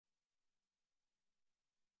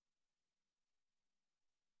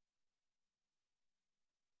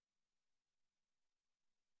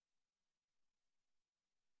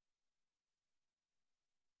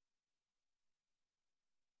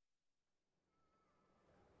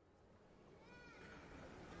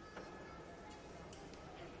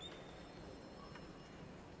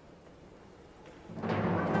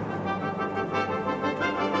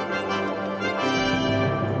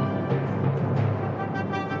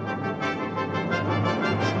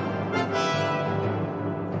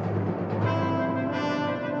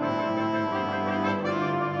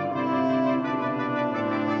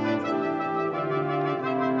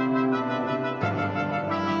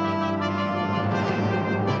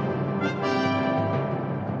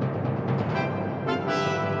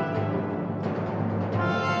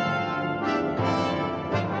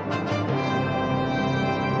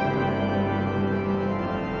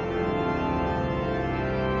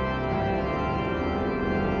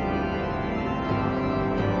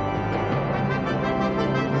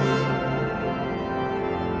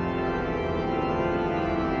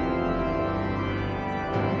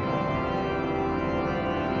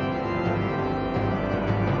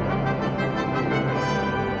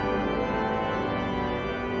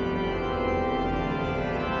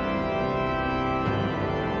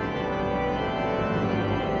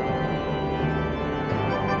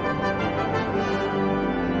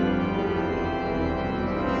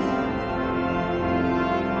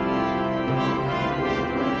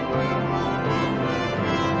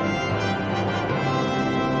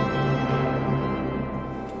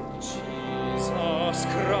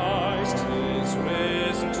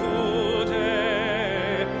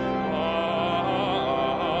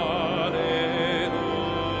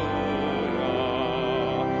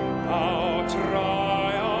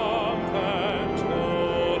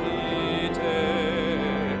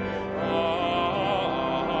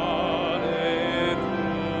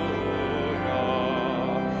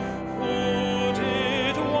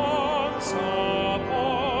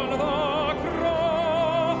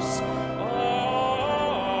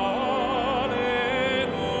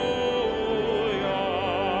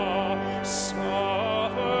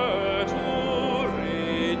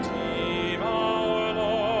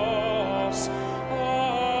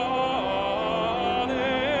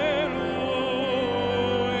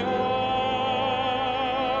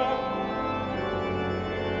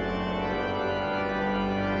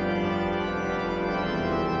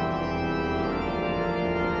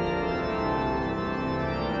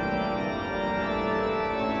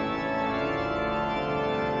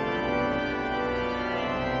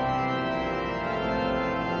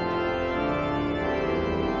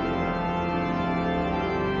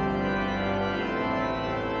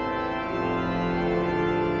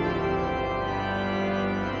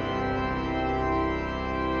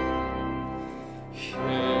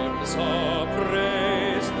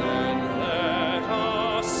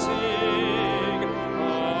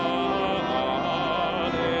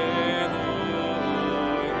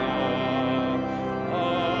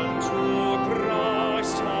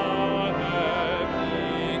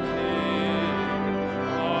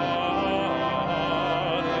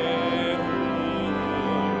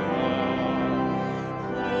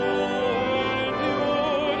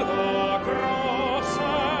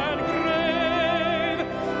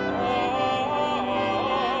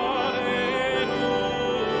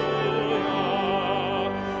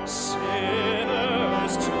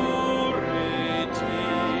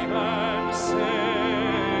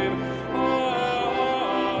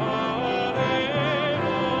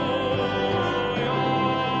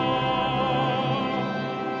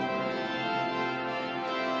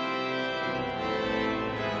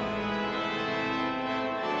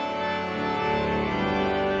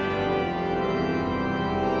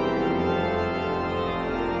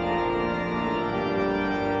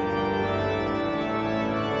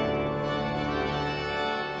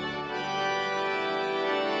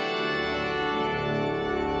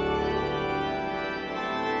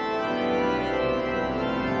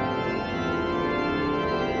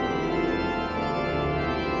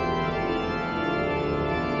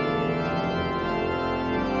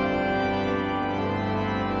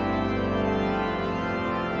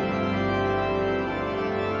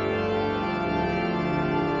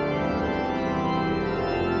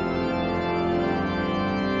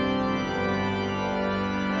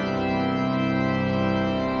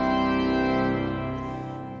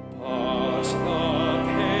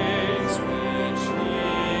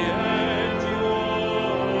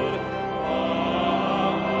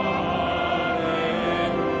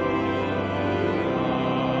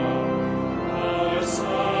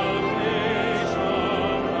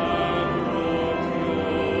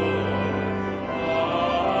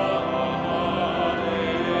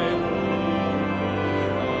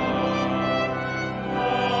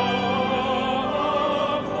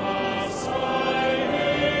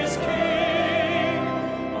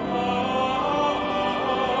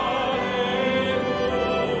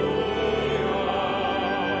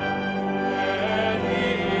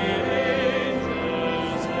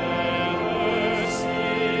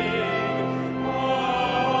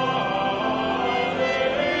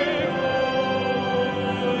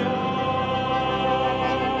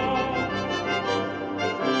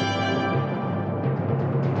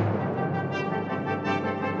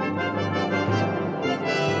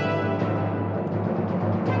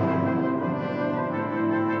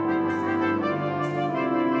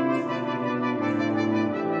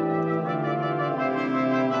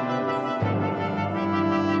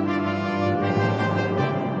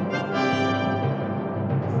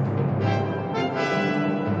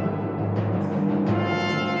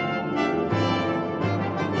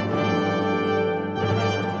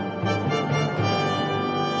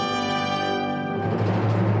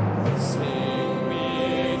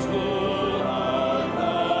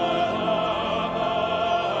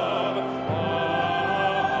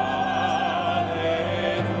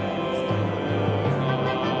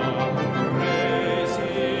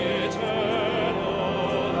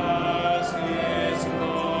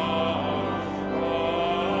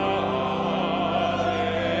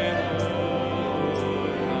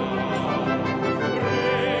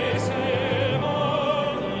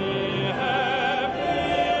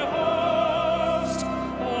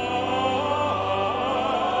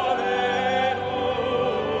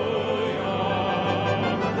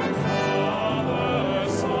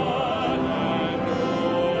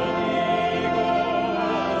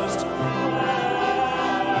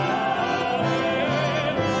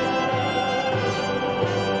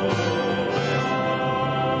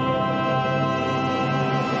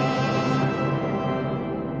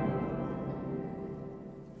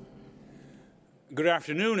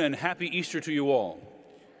afternoon and happy Easter to you all.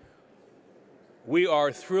 We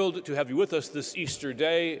are thrilled to have you with us this Easter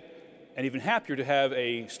day, and even happier to have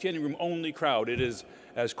a standing room only crowd. It is,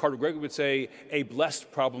 as Cardinal Gregory would say, a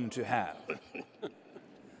blessed problem to have.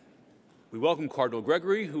 We welcome Cardinal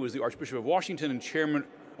Gregory, who is the Archbishop of Washington and chairman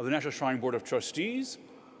of the National Shrine Board of Trustees.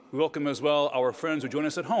 We welcome as well our friends who join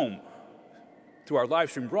us at home through our live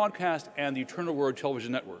stream broadcast and the Eternal Word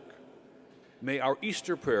television network. May our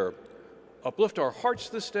Easter prayer uplift our hearts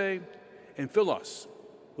this day and fill us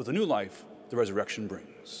with the new life the resurrection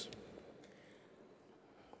brings.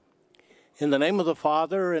 In the name of the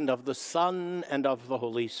Father, and of the Son, and of the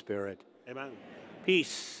Holy Spirit. Amen.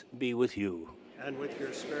 Peace be with you. And with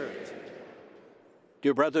your spirit.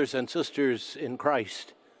 Dear brothers and sisters in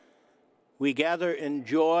Christ, we gather in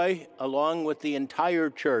joy along with the entire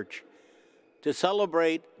Church to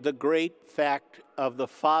celebrate the great fact of the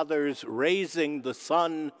Father's raising the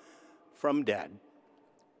Son from dead.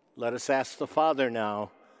 Let us ask the Father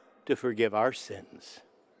now to forgive our sins.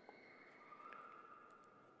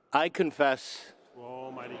 I confess, O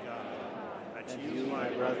Almighty God, that you, my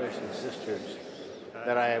brothers and sisters,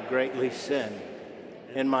 that I have greatly sinned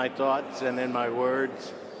in my thoughts and in my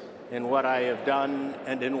words, in what I have done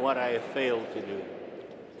and in what I have failed to do,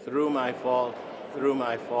 through my fault, through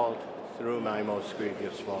my most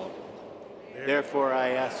grievous fault. Therefore I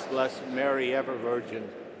ask Blessed Mary, ever Virgin,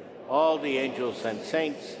 all the angels and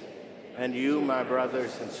saints, and you, my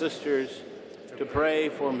brothers and sisters, to pray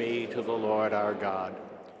for me to the Lord our God.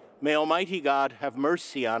 May Almighty God have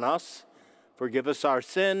mercy on us, forgive us our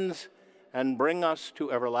sins, and bring us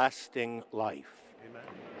to everlasting life. Amen.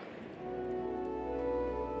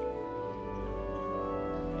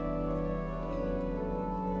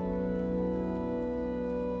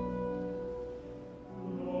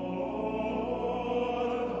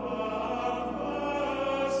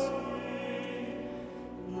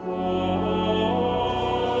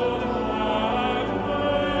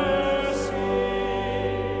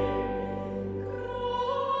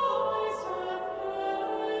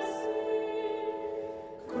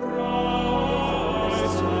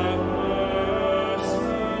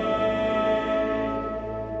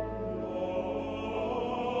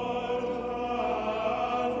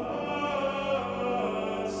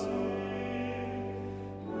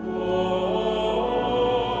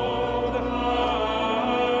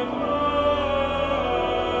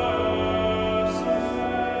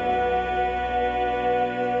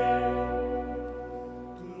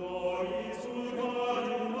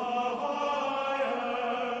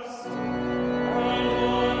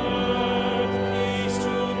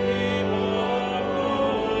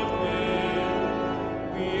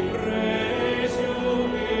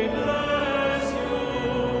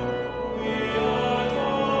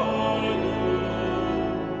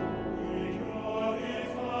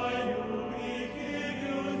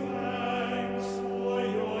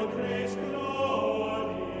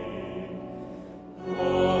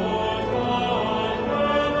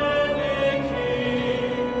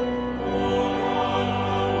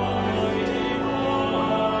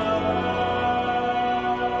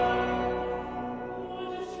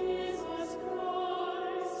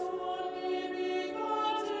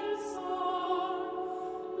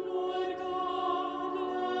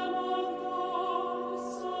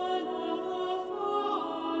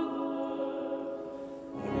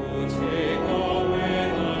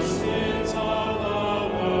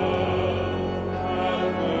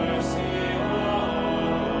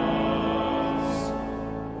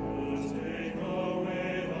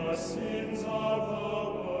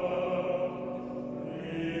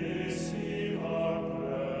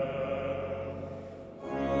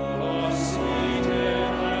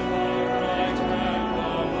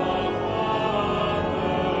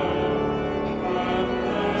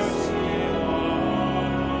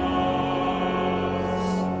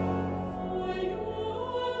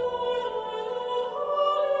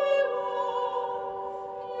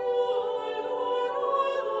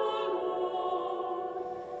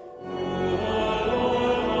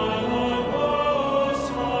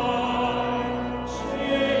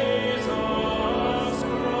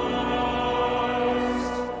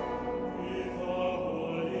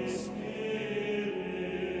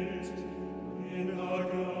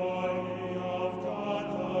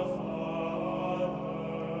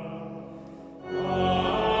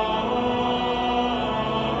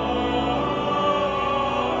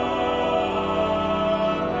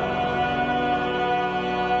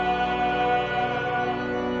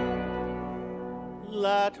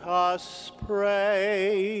 Let us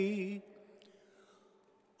pray.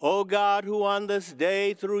 O God, who on this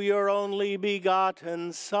day through your only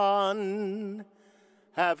begotten Son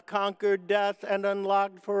have conquered death and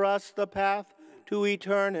unlocked for us the path to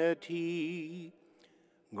eternity.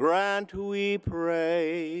 Grant, we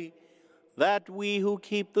pray, that we who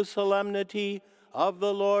keep the solemnity of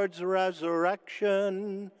the Lord's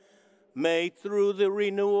resurrection may, through the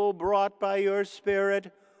renewal brought by your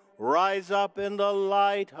Spirit, rise up in the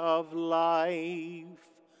light of life.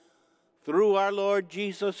 Through our Lord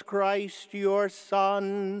Jesus Christ, your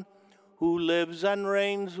Son, who lives and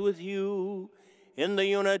reigns with you in the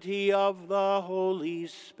unity of the Holy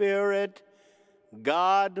Spirit,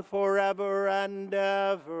 God forever and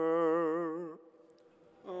ever.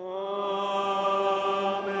 Amen.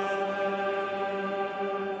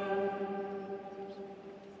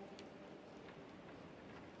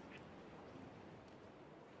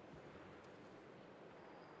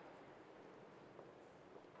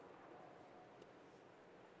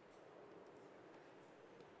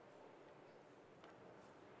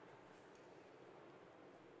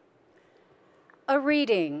 A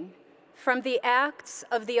reading from the Acts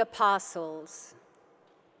of the Apostles.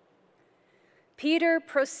 Peter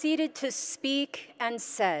proceeded to speak and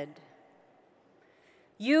said,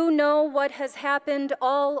 "You know what has happened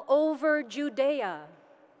all over Judea,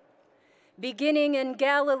 beginning in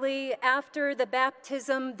Galilee after the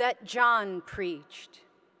baptism that John preached,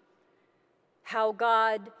 how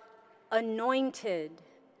God anointed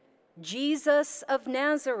Jesus of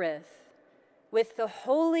Nazareth with the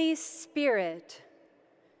Holy Spirit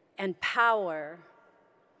and power.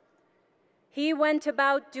 He went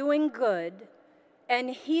about doing good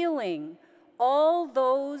and healing all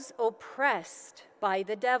those oppressed by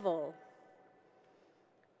the devil,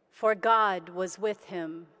 for God was with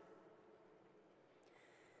him.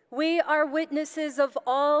 We are witnesses of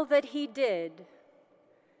all that he did,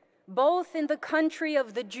 both in the country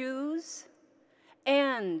of the Jews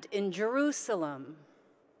and in Jerusalem.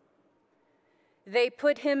 They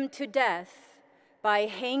put him to death by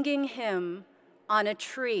hanging him on a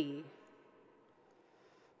tree.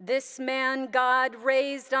 This man God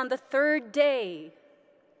raised on the third day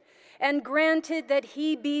and granted that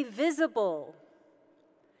he be visible,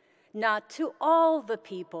 not to all the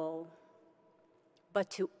people, but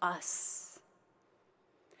to us,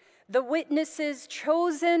 the witnesses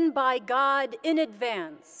chosen by God in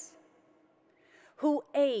advance, who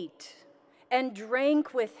ate and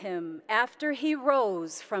drank with him after he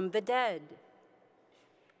rose from the dead.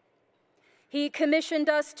 He commissioned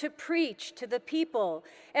us to preach to the people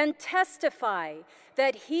and testify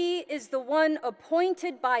that he is the one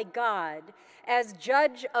appointed by God as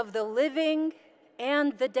judge of the living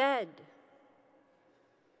and the dead.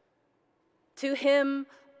 To him,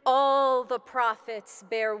 all the prophets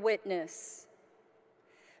bear witness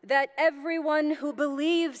that everyone who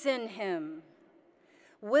believes in him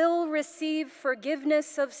will receive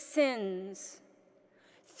forgiveness of sins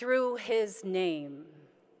through his name."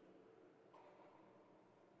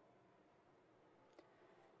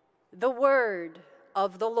 The word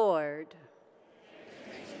of the Lord.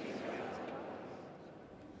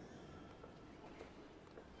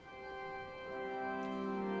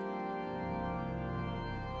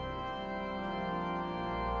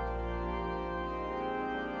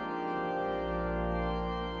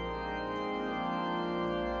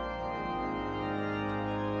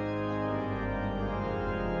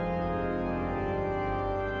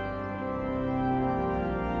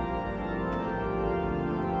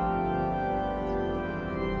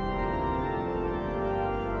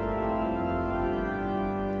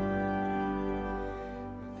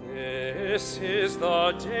 This is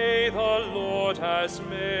the day the Lord has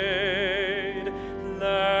made.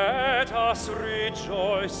 Let us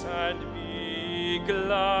rejoice and be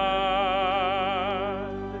glad.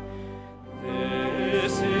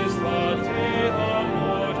 This is the day the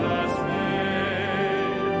Lord has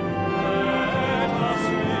made. Let us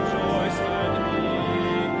rejoice and be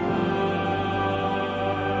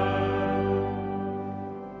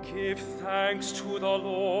glad. Give thanks to the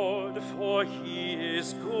Lord, for he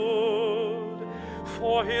is good,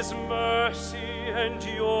 for his mercy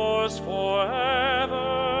endures forever.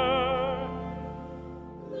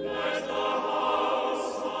 Let the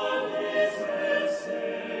house of Israel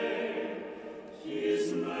say,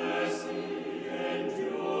 his mercy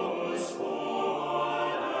endures forever.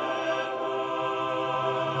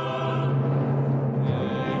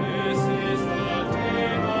 This is the day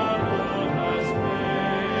the Lord has made.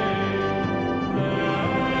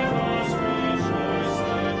 Let us rejoice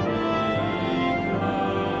and be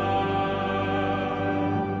glad.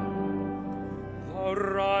 The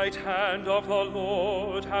right hand of the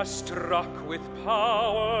Lord has struck with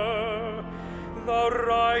power. The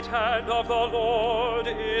right hand of the Lord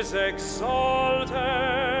is exalted.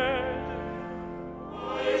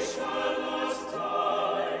 I shall not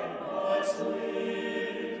die, but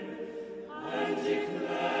live, and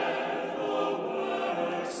declare the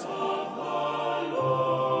works of the Lord.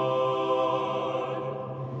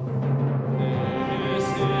 This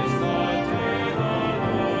is the day the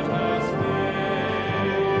Lord has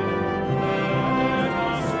made. Let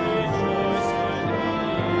us rejoice and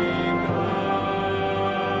be glad.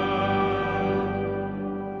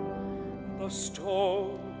 The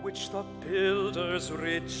stone which the builders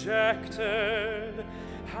rejected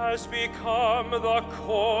has become the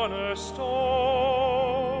cornerstone.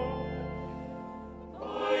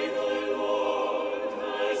 By the Lord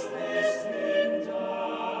has this been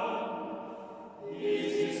done.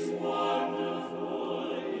 It is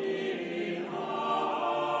wonderful in our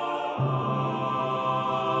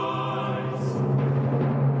eyes.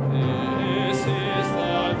 This is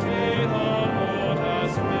the day the Lord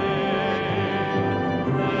has made.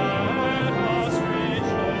 Let us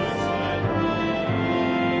rejoice and be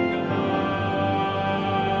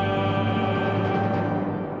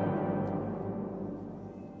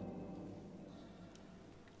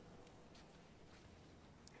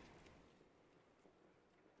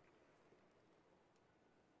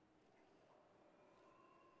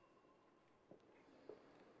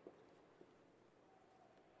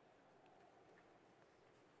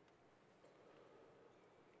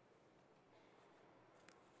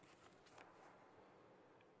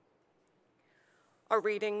A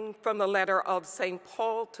reading from the letter of St.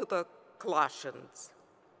 Paul to the Colossians.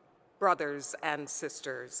 Brothers and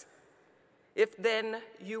sisters, if then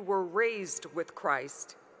you were raised with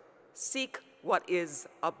Christ, seek what is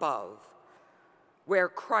above, where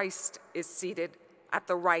Christ is seated at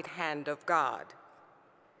the right hand of God.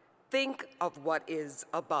 Think of what is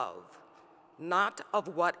above, not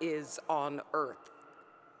of what is on earth,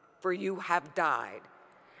 for you have died,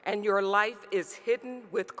 and your life is hidden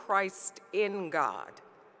with Christ in God.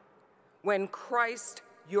 When Christ,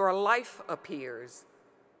 your life, appears,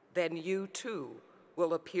 then you too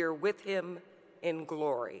will appear with him in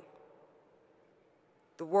glory.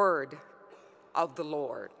 The word of the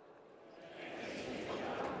Lord.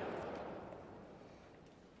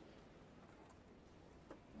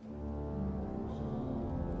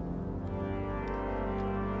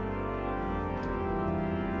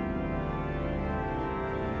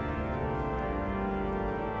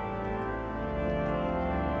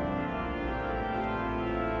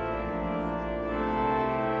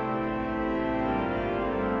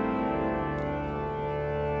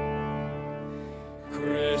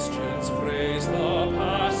 Christians praise the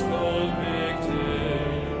Paschal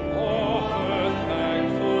victim, offer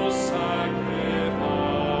thankful sacrifice.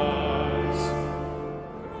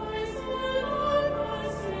 Christ the Lord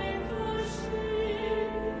has saved the sheep,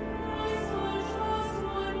 Christ the just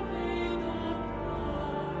one paid the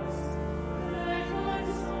price,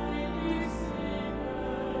 reconciling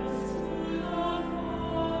sinners to the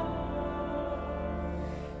Father.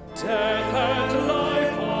 Death and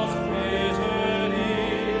life of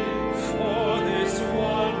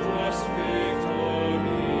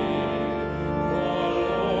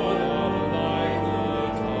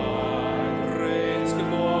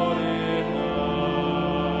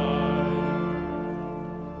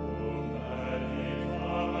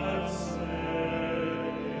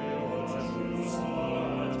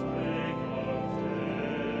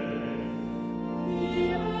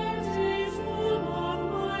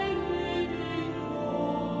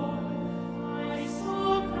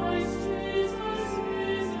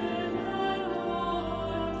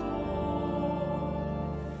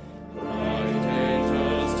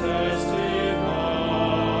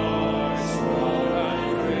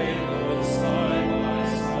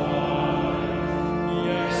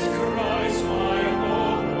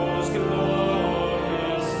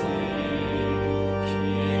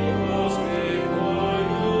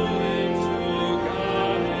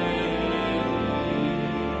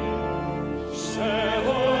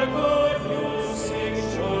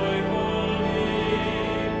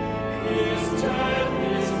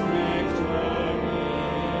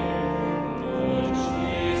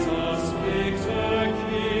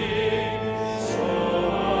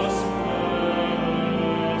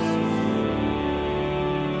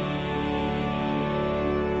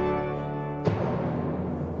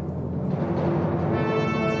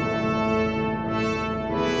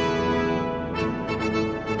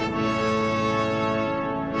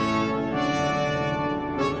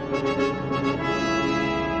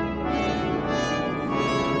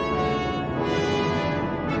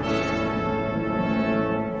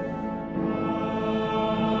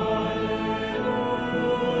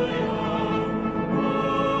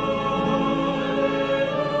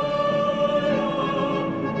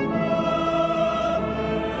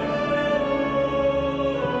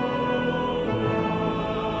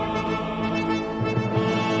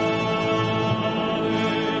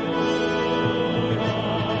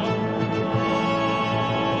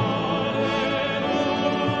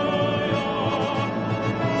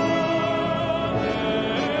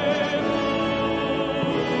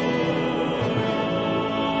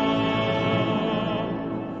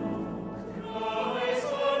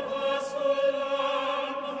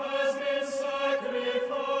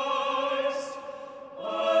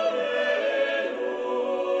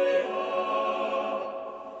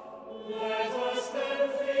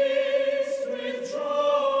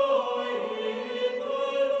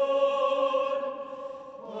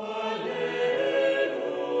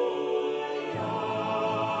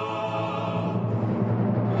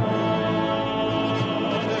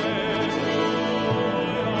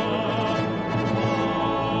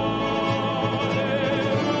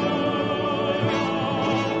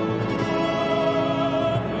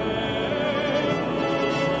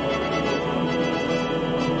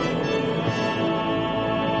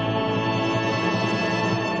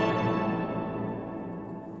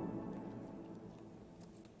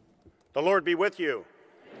The Lord be with you.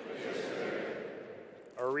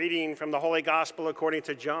 A reading from the Holy Gospel according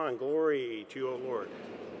to John. Glory to you, O Lord.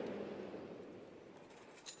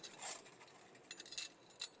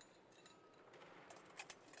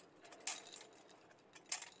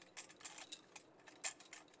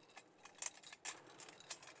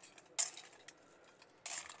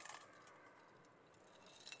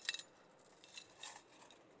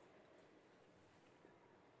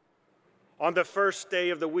 On the first day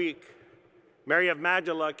of the week, Mary of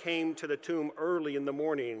Magdala came to the tomb early in the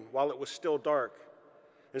morning while it was still dark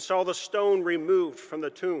and saw the stone removed from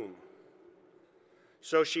the tomb.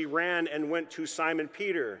 So she ran and went to Simon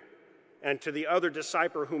Peter and to the other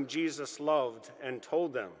disciple whom Jesus loved and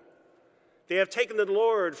told them, "They have taken the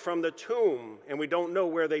Lord from the tomb and we don't know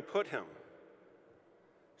where they put him."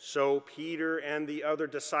 So Peter and the other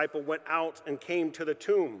disciple went out and came to the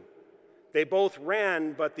tomb. They both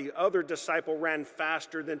ran, but the other disciple ran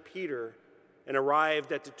faster than Peter and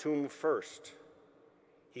arrived at the tomb first.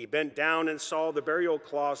 He bent down and saw the burial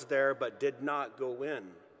cloths there, but did not go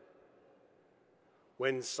in.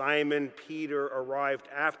 When Simon Peter arrived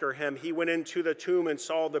after him, he went into the tomb and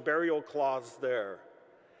saw the burial cloths there,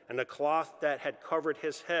 and the cloth that had covered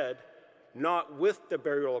his head, not with the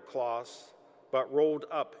burial cloths, but rolled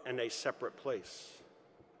up in a separate place.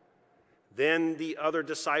 Then the other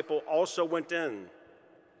disciple also went in,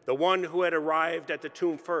 the one who had arrived at the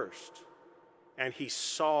tomb first, and he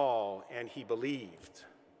saw and he believed.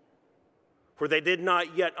 For they did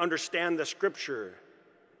not yet understand the scripture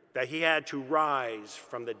that he had to rise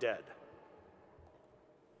from the dead.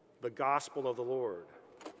 The Gospel of the Lord.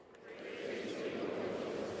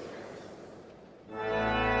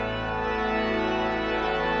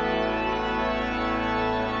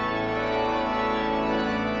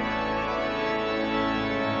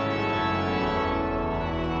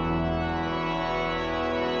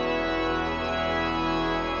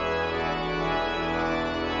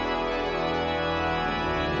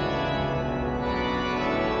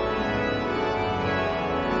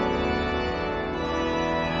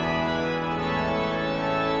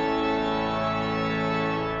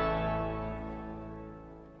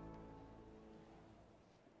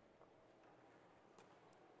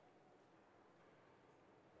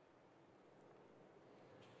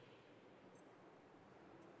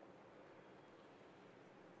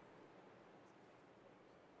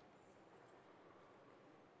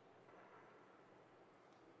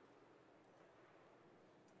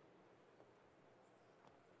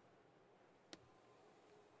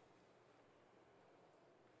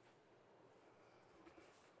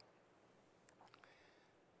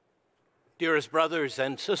 Dearest brothers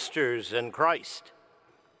and sisters in Christ,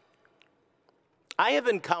 I have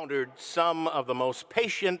encountered some of the most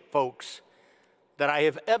patient folks that I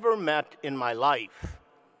have ever met in my life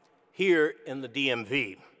here in the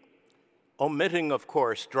DMV, omitting, of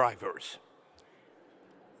course, drivers.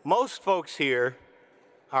 Most folks here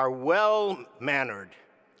are well-mannered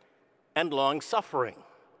and long-suffering,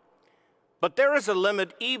 but there is a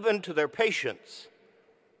limit even to their patience.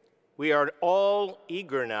 We are all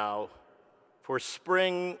eager now for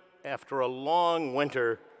spring after a long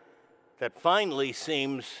winter that finally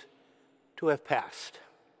seems to have passed.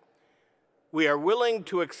 We are willing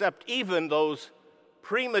to accept even those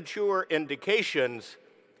premature indications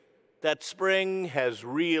that spring has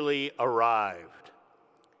really arrived.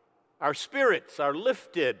 Our spirits are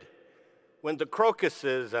lifted when the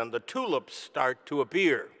crocuses and the tulips start to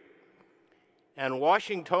appear, and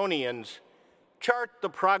Washingtonians chart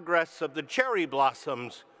the progress of the cherry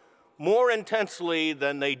blossoms more intensely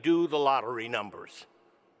than they do the lottery numbers.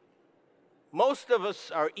 Most of us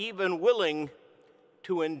are even willing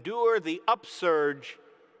to endure the upsurge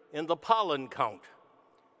in the pollen count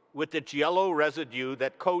with its yellow residue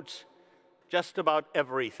that coats just about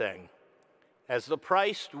everything as the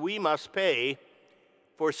price we must pay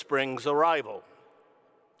for spring's arrival.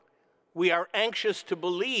 We are anxious to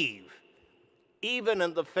believe, even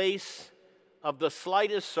in the face of the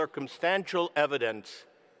slightest circumstantial evidence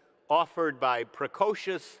offered by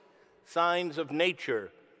precocious signs of nature,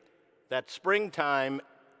 that springtime,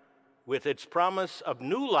 with its promise of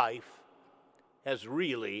new life, has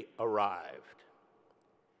really arrived.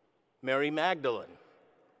 Mary Magdalene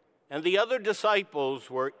and the other disciples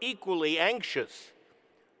were equally anxious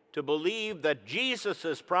to believe that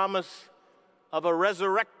Jesus' promise of a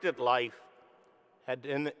resurrected life had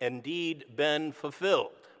indeed been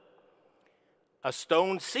fulfilled. A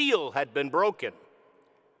stone seal had been broken.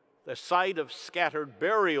 The sight of scattered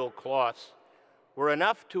burial cloths were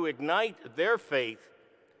enough to ignite their faith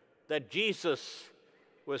that Jesus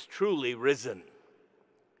was truly risen.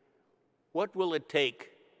 What will it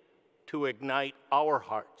take to ignite our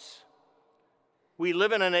hearts. We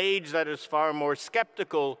live in an age that is far more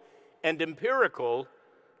skeptical and empirical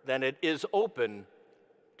than it is open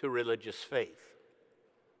to religious faith.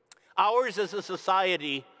 Ours is a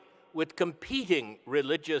society with competing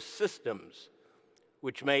religious systems,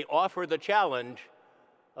 which may offer the challenge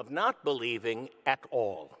of not believing at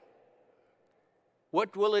all.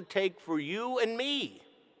 What will it take for you and me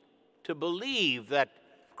to believe that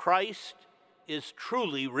Christ is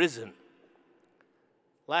truly risen?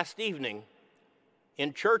 Last evening,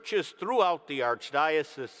 in churches throughout the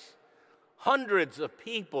Archdiocese, hundreds of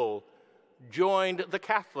people joined the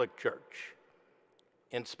Catholic Church.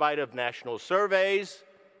 In spite of national surveys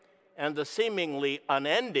and the seemingly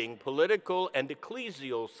unending political and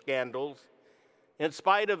ecclesial scandals, in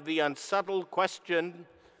spite of the unsettled questions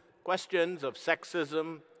of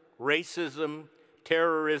sexism, racism,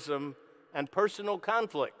 terrorism, and personal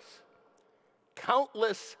conflicts,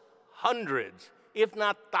 countless hundreds, if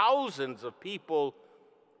not thousands of people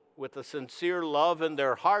with a sincere love in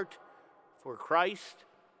their heart for Christ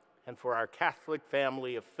and for our Catholic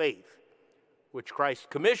family of faith, which Christ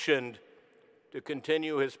commissioned to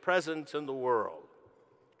continue his presence in the world.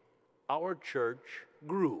 Our church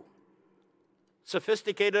grew.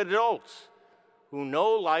 Sophisticated adults who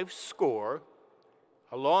know life's score,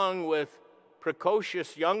 along with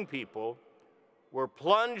precocious young people, were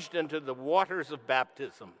plunged into the waters of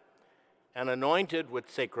baptism and anointed with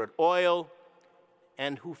sacred oil,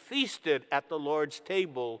 and who feasted at the Lord's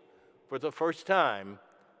table for the first time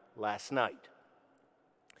last night.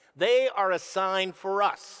 They are a sign for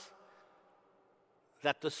us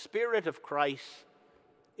that the Spirit of Christ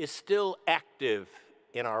is still active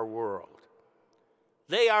in our world.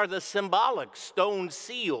 They are the symbolic stone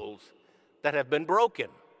seals that have been broken,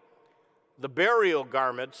 the burial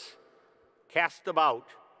garments cast about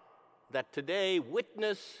that today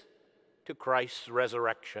witness to Christ's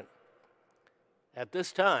resurrection. At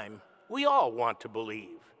this time, we all want to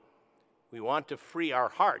believe. We want to free our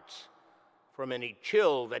hearts from any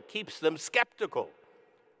chill that keeps them skeptical,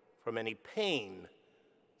 from any pain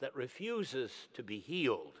that refuses to be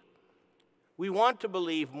healed. We want to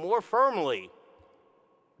believe more firmly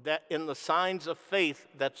that in the signs of faith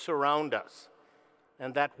that surround us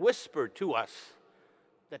and that whisper to us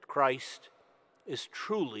that Christ is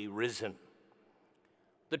truly risen.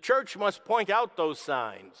 The church must point out those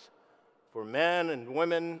signs for men and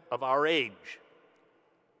women of our age,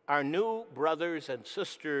 our new brothers and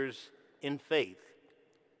sisters in faith,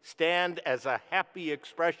 stand as a happy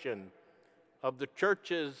expression of the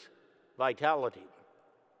church's vitality.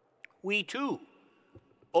 We too,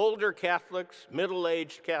 older Catholics,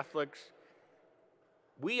 middle-aged Catholics,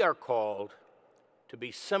 we are called to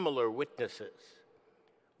be similar witnesses.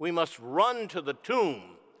 We must run to the tomb,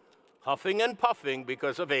 huffing and puffing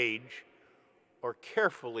because of age, or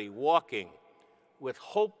carefully walking with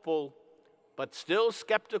hopeful but still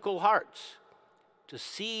skeptical hearts to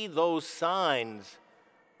see those signs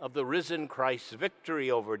of the risen Christ's victory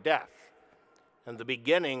over death and the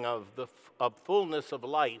beginning of fullness of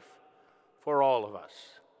life for all of us.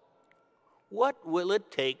 What will it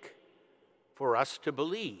take for us to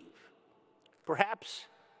believe? Perhaps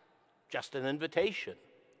just an invitation,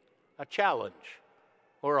 a challenge,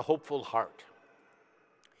 or a hopeful heart.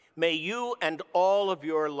 May you and all of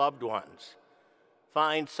your loved ones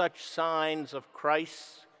find such signs of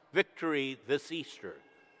Christ's victory this Easter.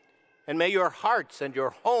 And may your hearts and your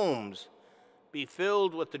homes be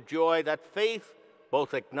filled with the joy that faith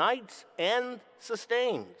both ignites and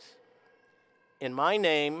sustains. In my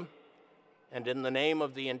name, and in the name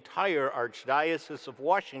of the entire Archdiocese of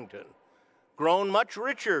Washington, grown much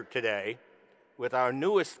richer today with our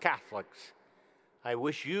newest Catholics, I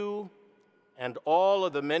wish you and all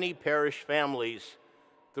of the many parish families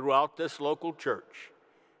throughout this local church,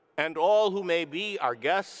 and all who may be our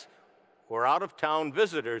guests or out-of-town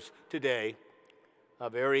visitors today, a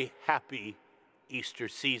very happy Easter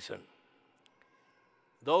season.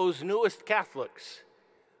 Those newest Catholics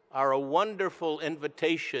are a wonderful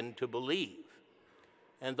invitation to believe,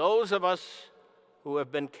 and those of us who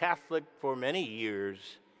have been Catholic for many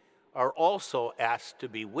years are also asked to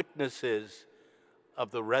be witnesses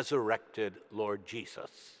of the resurrected Lord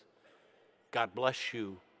Jesus. God bless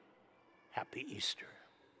you. Happy Easter.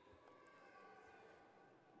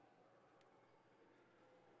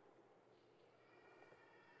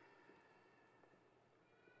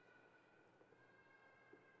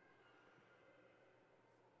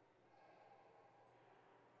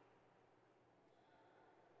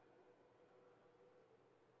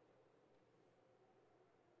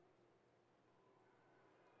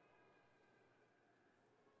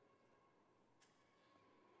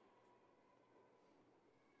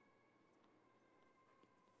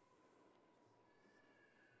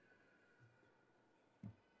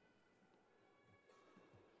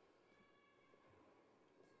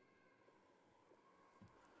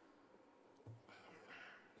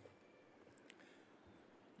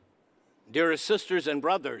 Dearest sisters and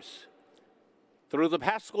brothers, through the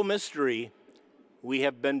Paschal mystery, we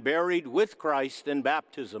have been buried with Christ in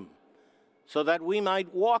baptism, so that we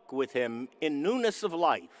might walk with him in newness of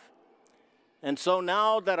life. And so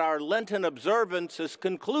now that our Lenten observance is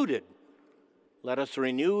concluded, let us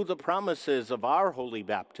renew the promises of our holy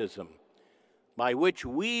baptism, by which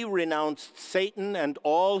we renounced Satan and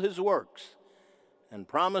all his works, and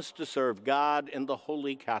promised to serve God in the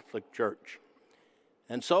Holy Catholic Church.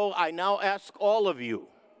 And so I now ask all of you,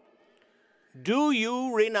 do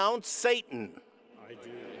you renounce Satan? I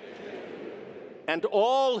do. And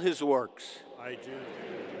all his works? I do.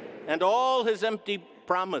 And all his empty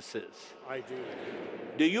promises? I do.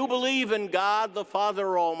 Do you believe in God the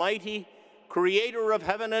Father Almighty, creator of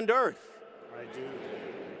heaven and earth? I do.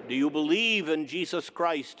 Do you believe in Jesus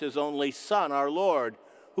Christ, his only Son, our Lord,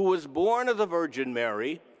 who was born of the Virgin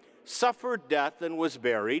Mary, suffered death and was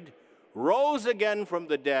buried, rose again from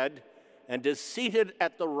the dead, and is seated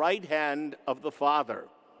at the right hand of the Father?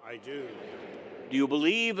 I do. Do you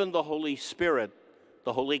believe in the Holy Spirit,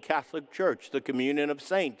 the Holy Catholic Church, the communion of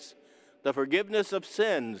saints, the forgiveness of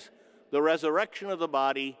sins, the resurrection of the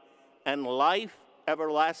body, and life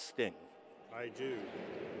everlasting? I do.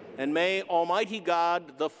 And may Almighty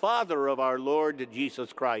God, the Father of our Lord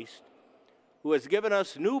Jesus Christ, who has given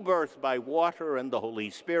us new birth by water and the Holy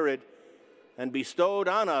Spirit, and bestowed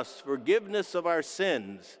on us forgiveness of our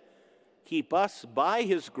sins, keep us by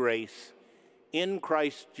his grace in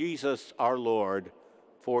Christ Jesus our Lord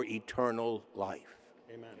for eternal life.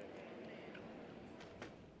 Amen.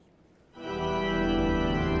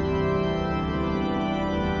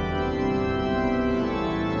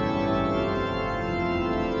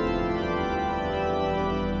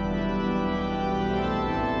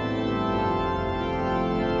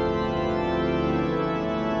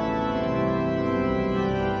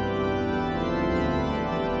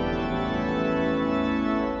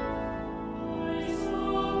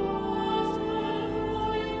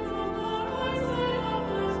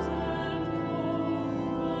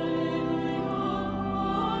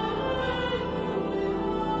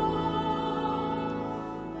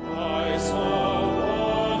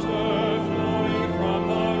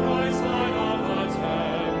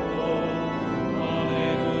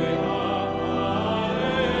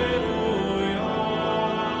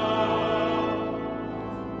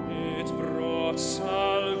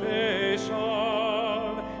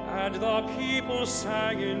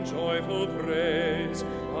 Sang in joyful praise,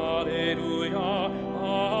 Alleluia,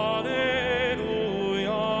 Alleluia.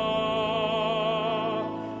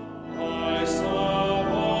 I saw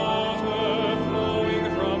water flowing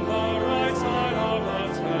from the right side of the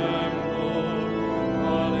temple,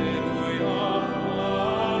 Alleluia,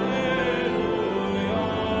 Alleluia.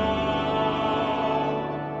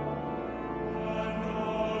 And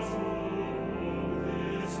all through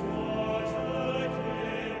this water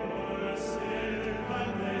came mercy.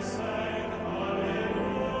 And they sang, Alleluia.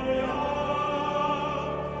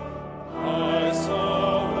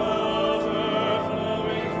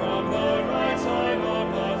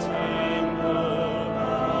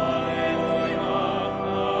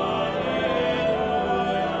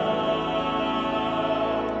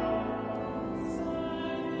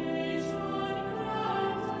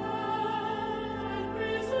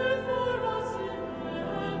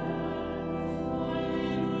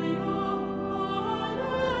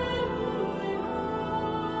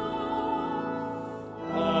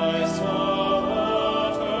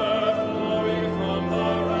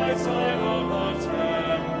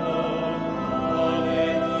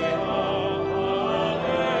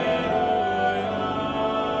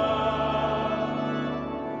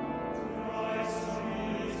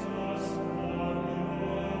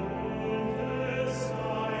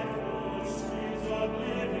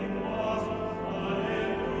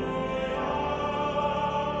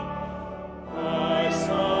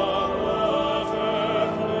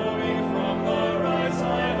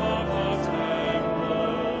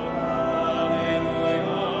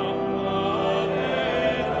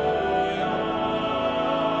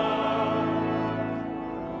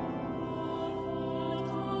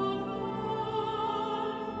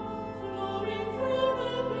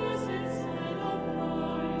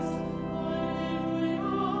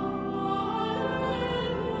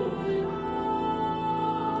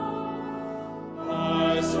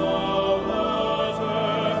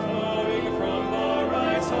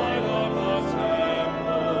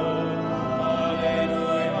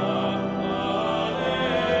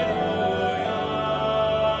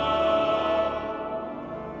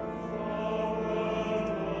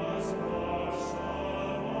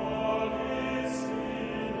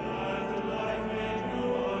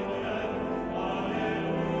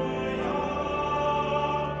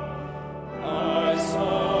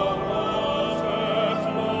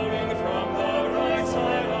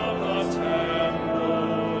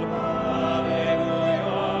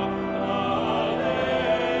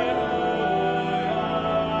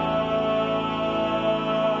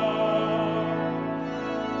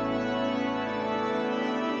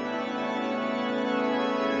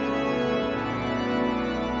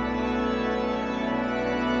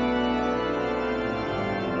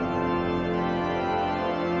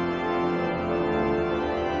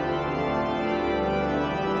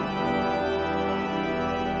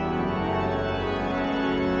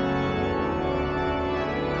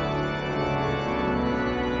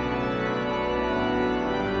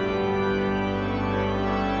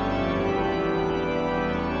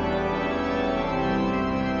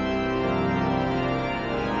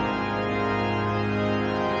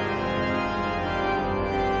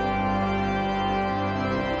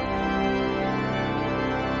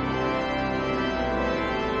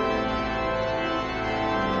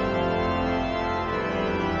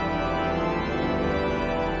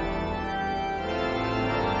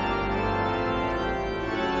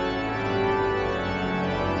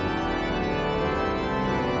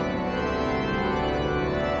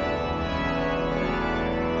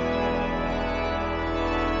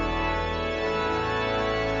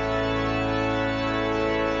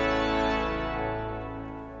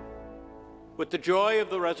 With the joy of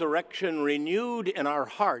the resurrection renewed in our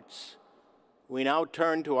hearts, we now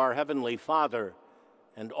turn to our Heavenly Father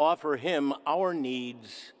and offer him our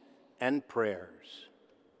needs and prayers.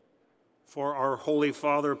 For our Holy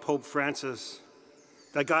Father, Pope Francis,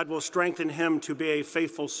 that God will strengthen him to be a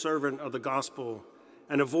faithful servant of the gospel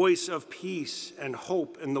and a voice of peace and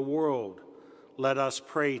hope in the world, let us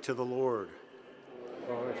pray to the Lord.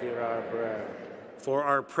 Lord, hear our prayer. For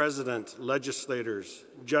our president, legislators,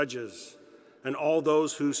 judges, and all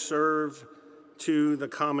those who serve to the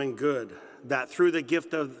common good, that through the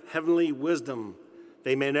gift of heavenly wisdom,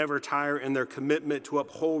 they may never tire in their commitment to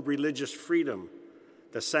uphold religious freedom,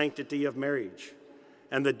 the sanctity of marriage,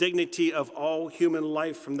 and the dignity of all human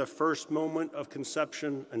life from the first moment of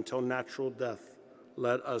conception until natural death.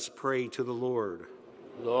 Let us pray to the Lord.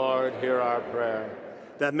 Lord, hear our prayer.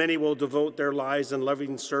 That many will devote their lives in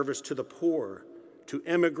loving service to the poor, to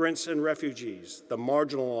immigrants and refugees, the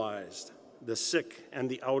marginalized, the sick and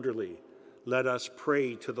the elderly. Let us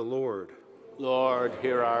pray to the Lord. Lord,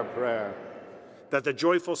 hear our prayer. That the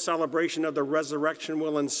joyful celebration of the resurrection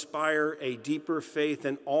will inspire a deeper faith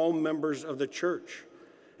in all members of the church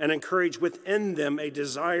and encourage within them a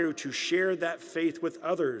desire to share that faith with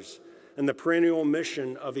others in the perennial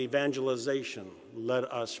mission of evangelization.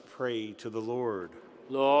 Let us pray to the Lord.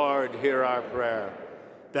 Lord, hear our prayer.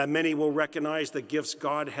 That many will recognize the gifts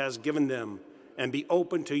God has given them and be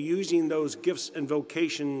open to using those gifts and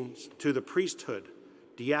vocations to the priesthood,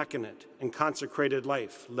 diaconate, and consecrated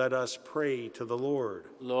life. Let us pray to the Lord.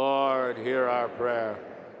 Lord, hear our prayer.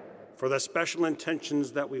 For the special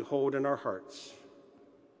intentions that we hold in our hearts,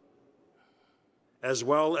 as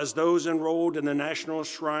well as those enrolled in the National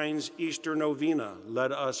Shrine's Easter Novena,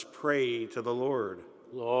 let us pray to the Lord.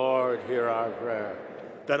 Lord, hear our prayer.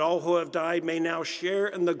 That all who have died may now share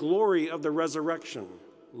in the glory of the resurrection.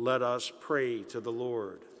 Let us pray to the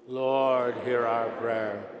Lord. Lord, hear our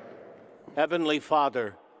prayer. Heavenly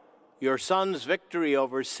Father, your Son's victory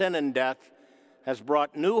over sin and death has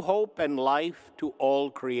brought new hope and life to all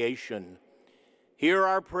creation. Hear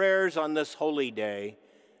our prayers on this holy day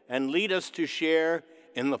and lead us to share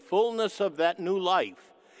in the fullness of that new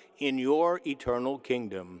life in your eternal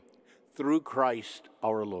kingdom, through Christ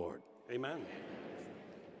our Lord. Amen.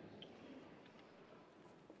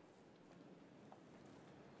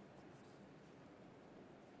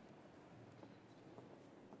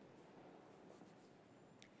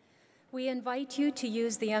 We invite you to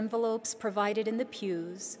use the envelopes provided in the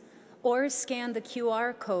pews, or scan the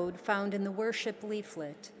QR code found in the worship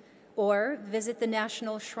leaflet, or visit the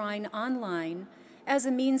National Shrine online as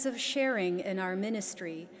a means of sharing in our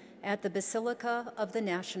ministry at the Basilica of the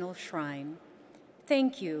National Shrine.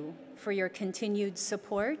 Thank you for your continued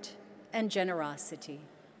support and generosity.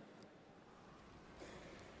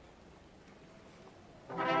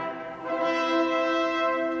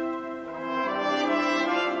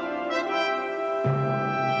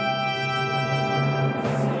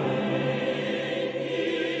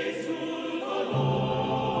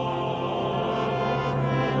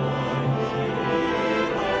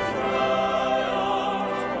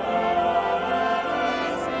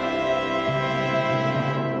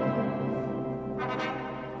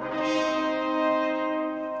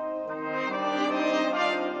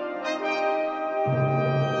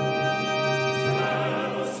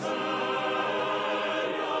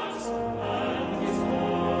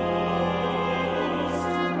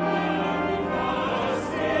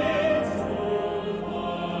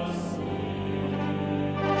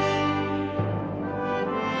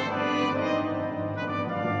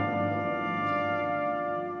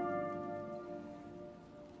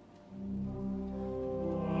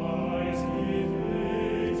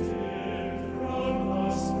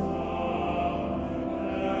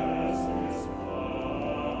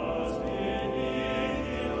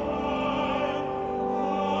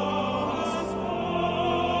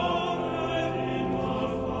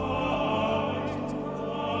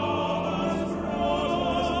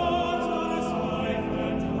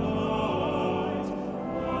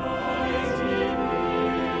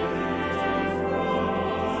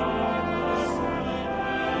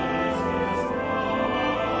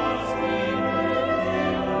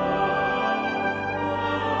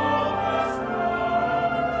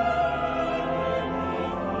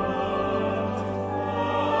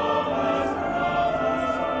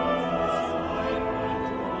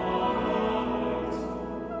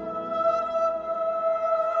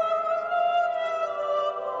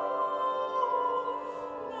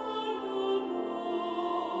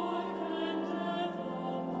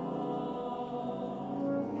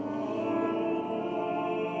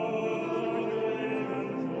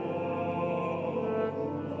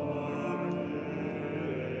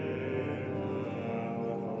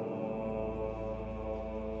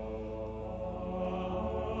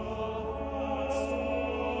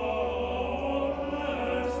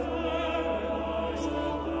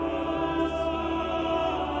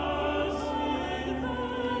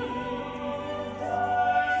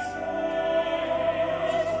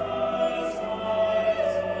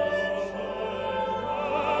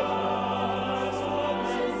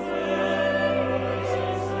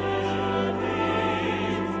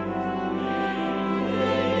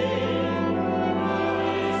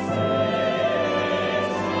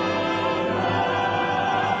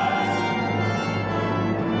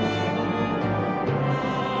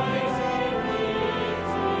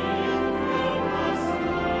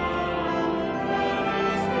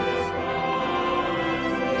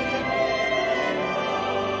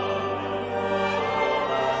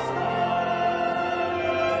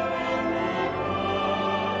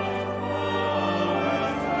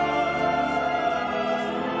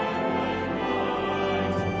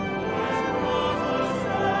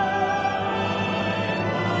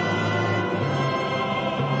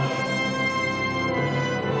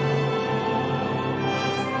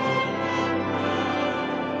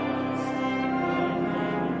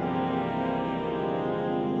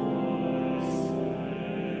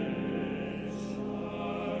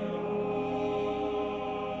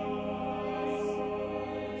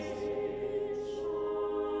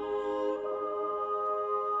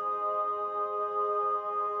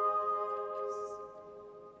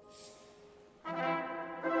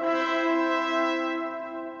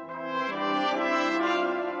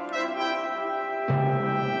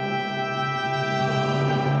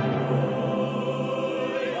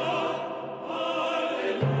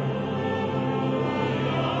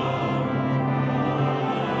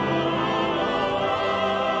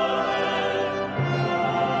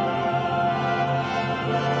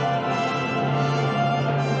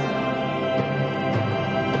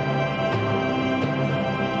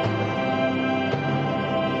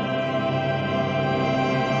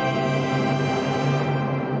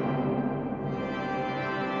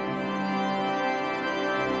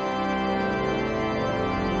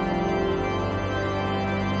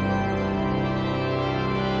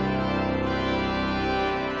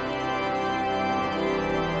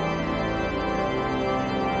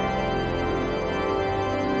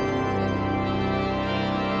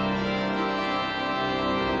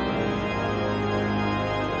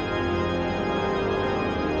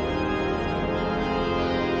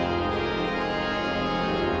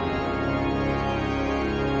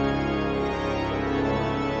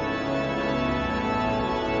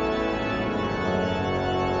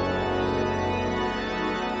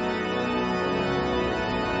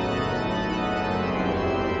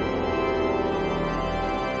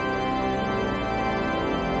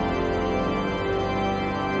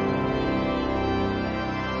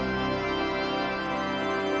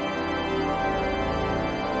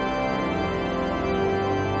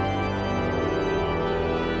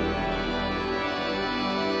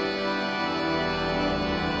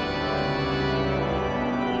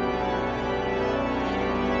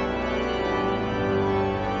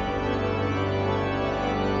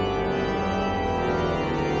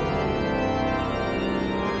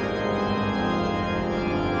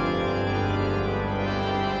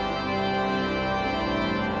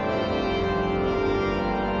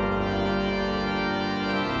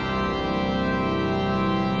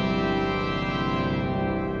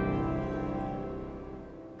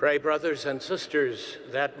 Pray, brothers and sisters,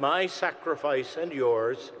 that my sacrifice and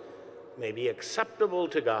yours may be acceptable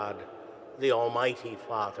to God, the Almighty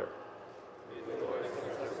Father.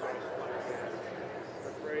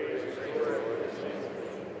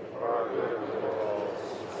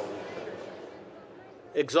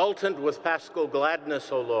 Exultant with paschal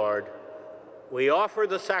gladness, O Lord, we offer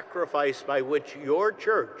the sacrifice by which your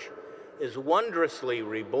church is wondrously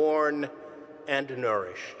reborn and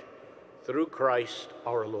nourished. Through Christ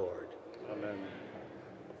our Lord. Amen.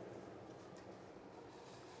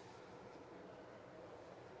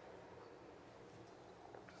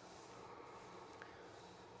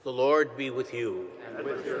 The Lord be with you. And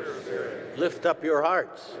with your spirit. Lift up your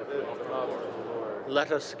hearts. Lift them up to the Lord.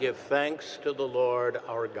 Let us give thanks to the Lord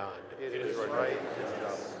our God. It is right and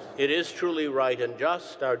just. It is truly right and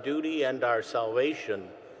just, our duty and our salvation,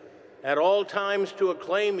 at all times to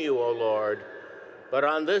acclaim you, O Lord, but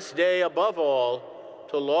on this day above all,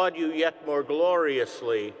 to laud you yet more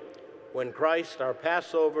gloriously when Christ our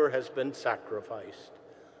Passover has been sacrificed.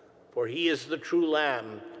 For he is the true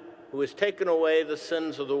Lamb who has taken away the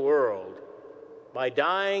sins of the world. By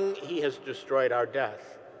dying, he has destroyed our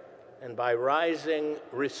death, and by rising,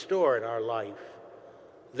 restored our life.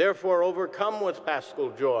 Therefore, overcome with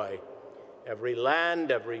paschal joy, every land,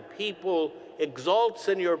 every people exalts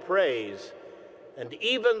in your praise, and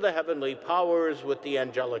even the heavenly powers with the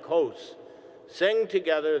angelic hosts sing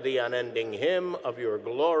together the unending hymn of your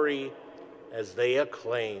glory as they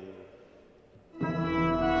acclaim.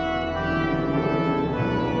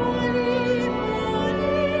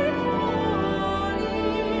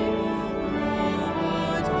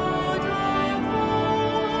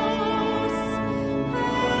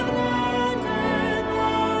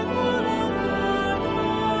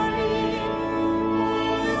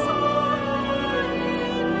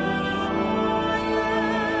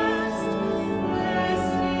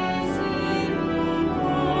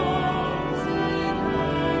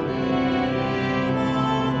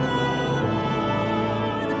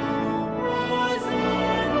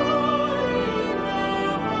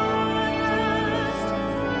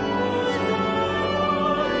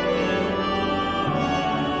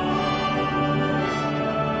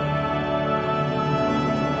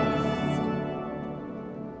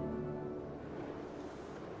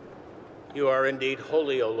 You are indeed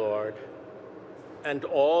holy, O Lord, and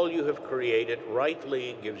all you have created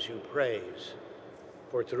rightly gives you praise.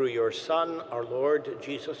 For through your Son, our Lord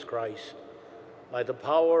Jesus Christ, by the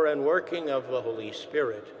power and working of the Holy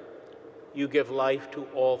Spirit, you give life to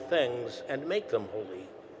all things and make them holy,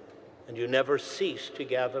 and you never cease to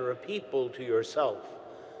gather a people to yourself,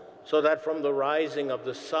 so that from the rising of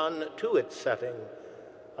the sun to its setting,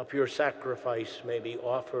 a pure sacrifice may be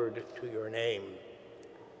offered to your name.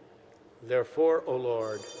 Therefore, O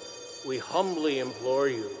Lord, we humbly implore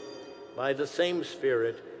you, by the same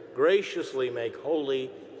Spirit, graciously make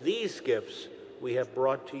holy these gifts we have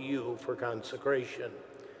brought to you for consecration,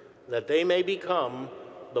 that they may become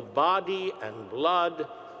the body and blood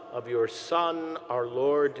of your Son, our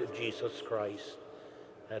Lord Jesus Christ,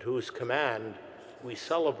 at whose command we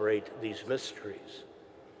celebrate these mysteries.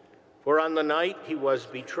 For on the night he was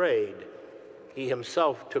betrayed, he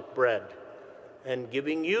himself took bread, and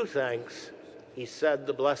giving you thanks, he said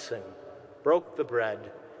the blessing, broke the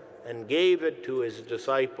bread, and gave it to his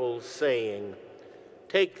disciples, saying,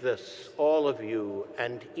 "Take this, all of you,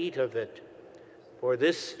 and eat of it, for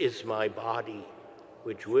this is my body,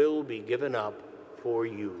 which will be given up for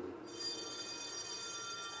you."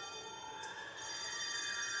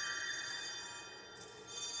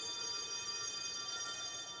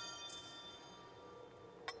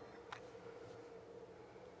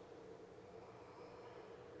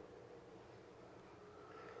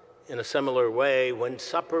 In a similar way, when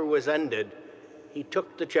supper was ended, he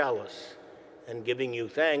took the chalice, and giving you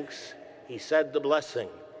thanks, he said the blessing,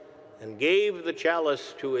 and gave the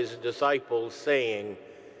chalice to his disciples, saying,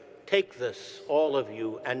 "Take this, all of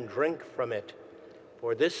you, and drink from it,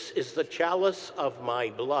 for this is the chalice of my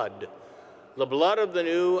blood, the blood of the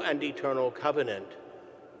new and eternal covenant,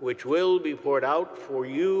 which will be poured out for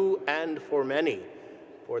you and for many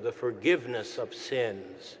for the forgiveness of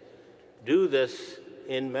sins. Do this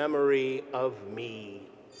in memory of me."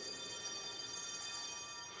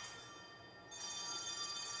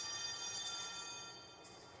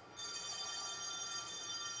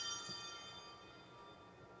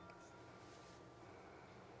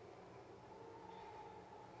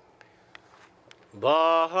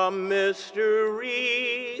 The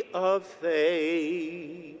mystery of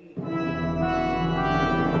faith.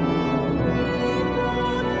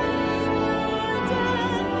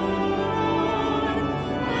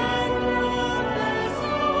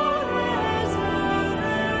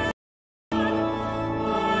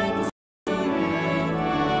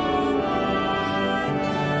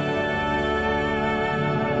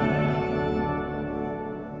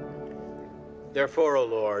 Therefore, O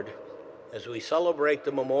Lord, as we celebrate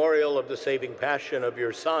the memorial of the saving passion of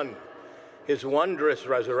your Son, his wondrous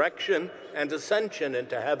resurrection and ascension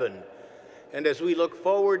into heaven, and as we look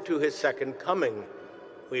forward to his second coming,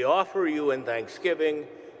 we offer you in thanksgiving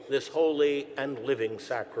this holy and living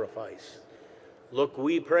sacrifice. Look,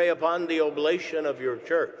 we pray upon the oblation of your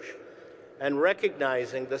church, and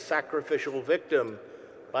recognizing the sacrificial victim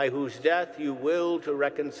by whose death you will to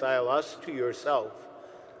reconcile us to yourself,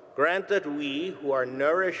 grant that we, who are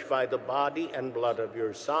nourished by the body and blood of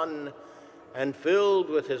your Son, and filled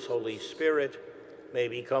with his Holy Spirit, may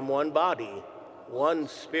become one body, one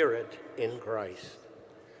spirit in Christ.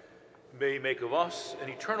 May you make of us an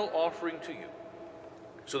eternal offering to you,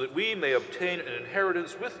 so that we may obtain an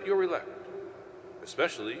inheritance with your elect,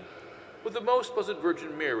 especially with the most blessed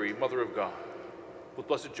Virgin Mary, Mother of God, with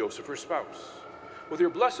blessed Joseph, her spouse, with your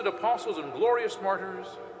blessed apostles and glorious martyrs,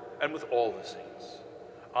 and with all the saints,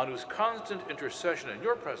 on whose constant intercession in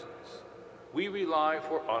your presence we rely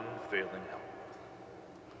for unfailing help.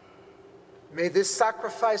 May this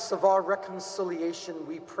sacrifice of our reconciliation,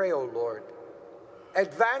 we pray, O Lord,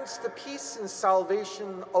 advance the peace and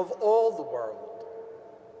salvation of all the world.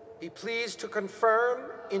 Be pleased to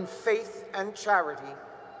confirm in faith and charity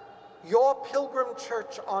your pilgrim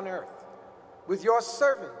church on earth, with your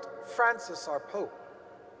servant Francis, our Pope,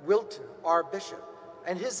 Wilton, our Bishop,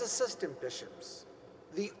 and his assistant bishops,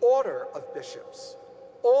 the order of bishops,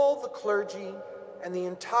 all the clergy, and the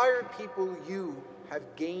entire people you have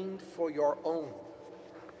gained for your own.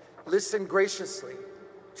 Listen graciously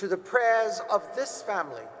to the prayers of this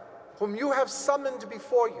family, whom you have summoned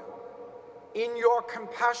before you. In your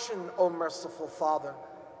compassion, O merciful Father,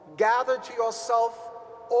 gather to yourself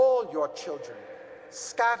all your children,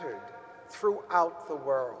 scattered throughout the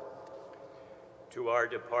world. To our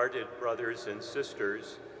departed brothers and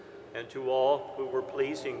sisters, and to all who were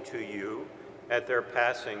pleasing to you at their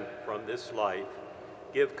passing from this life,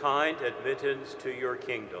 give kind admittance to your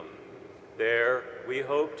kingdom. There we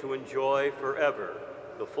hope to enjoy forever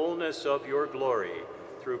the fullness of your glory,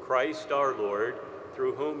 through Christ our Lord,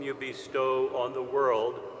 through whom you bestow on the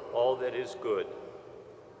world all that is good.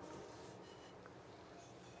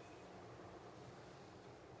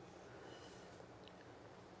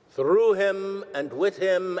 Through him, and with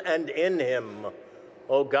him, and in him,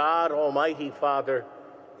 O God, Almighty Father,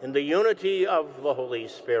 in the unity of the Holy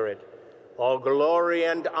Spirit, all glory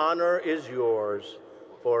and honor is yours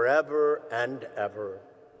forever and ever.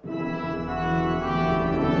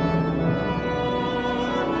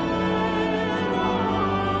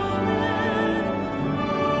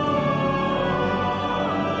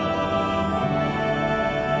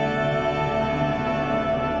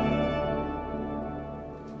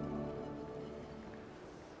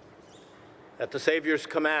 At the Savior's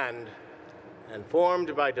command, and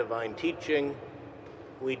formed by divine teaching,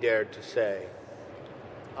 we dared to say,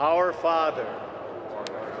 Our Father,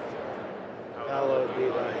 hallowed be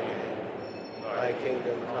thy name. Thy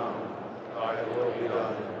kingdom come, thy will be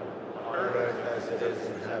done, on earth as it is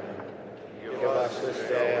in heaven. Give us this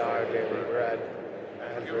day our daily bread,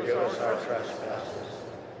 and forgive us our trespasses,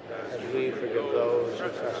 as we forgive those who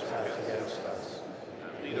trespass against us.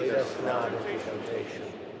 Lead us not into temptation,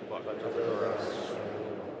 but deliver us from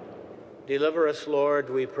evil. Deliver us, Lord,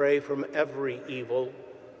 we pray, from every evil.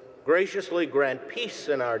 Graciously grant peace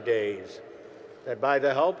in our days, that by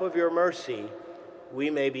the help of your mercy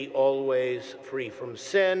we may be always free from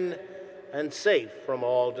sin and safe from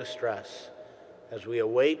all distress, as we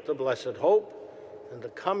await the blessed hope and the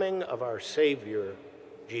coming of our Savior,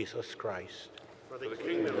 Jesus Christ. For the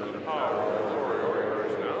kingdom and the power and the glory are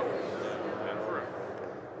yours now and forever.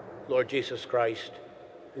 Lord Jesus Christ,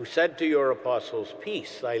 who said to your apostles,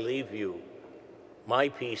 Peace I leave you, my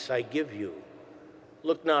peace I give you.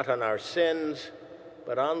 Look not on our sins,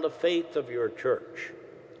 but on the faith of your church,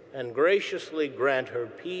 and graciously grant her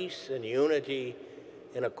peace and unity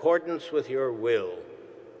in accordance with your will,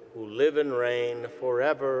 who live and reign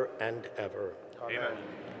forever and ever. Amen.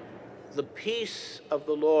 The peace of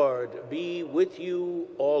the Lord be with you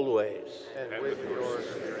always. And with your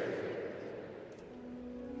spirit.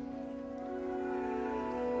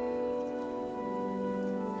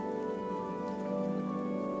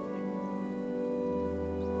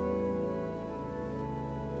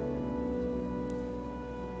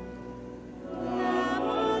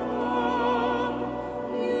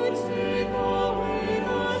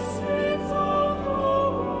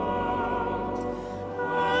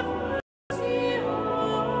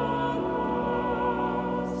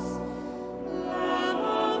 Lamb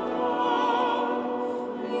of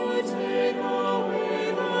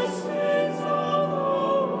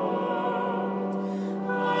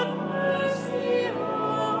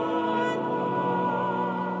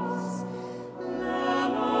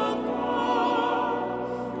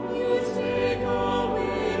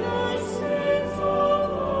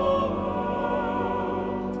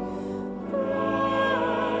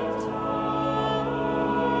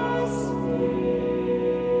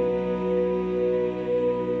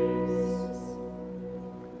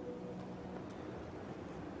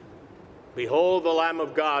Behold the Lamb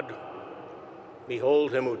of God.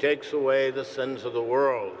 Behold him who takes away the sins of the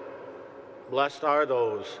world. Blessed are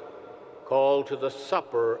those called to the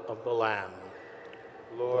supper of the Lamb.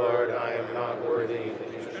 Lord, I am not worthy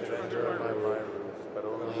that you should enter my life, but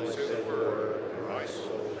only say the word, and my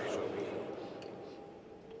soul shall be healed.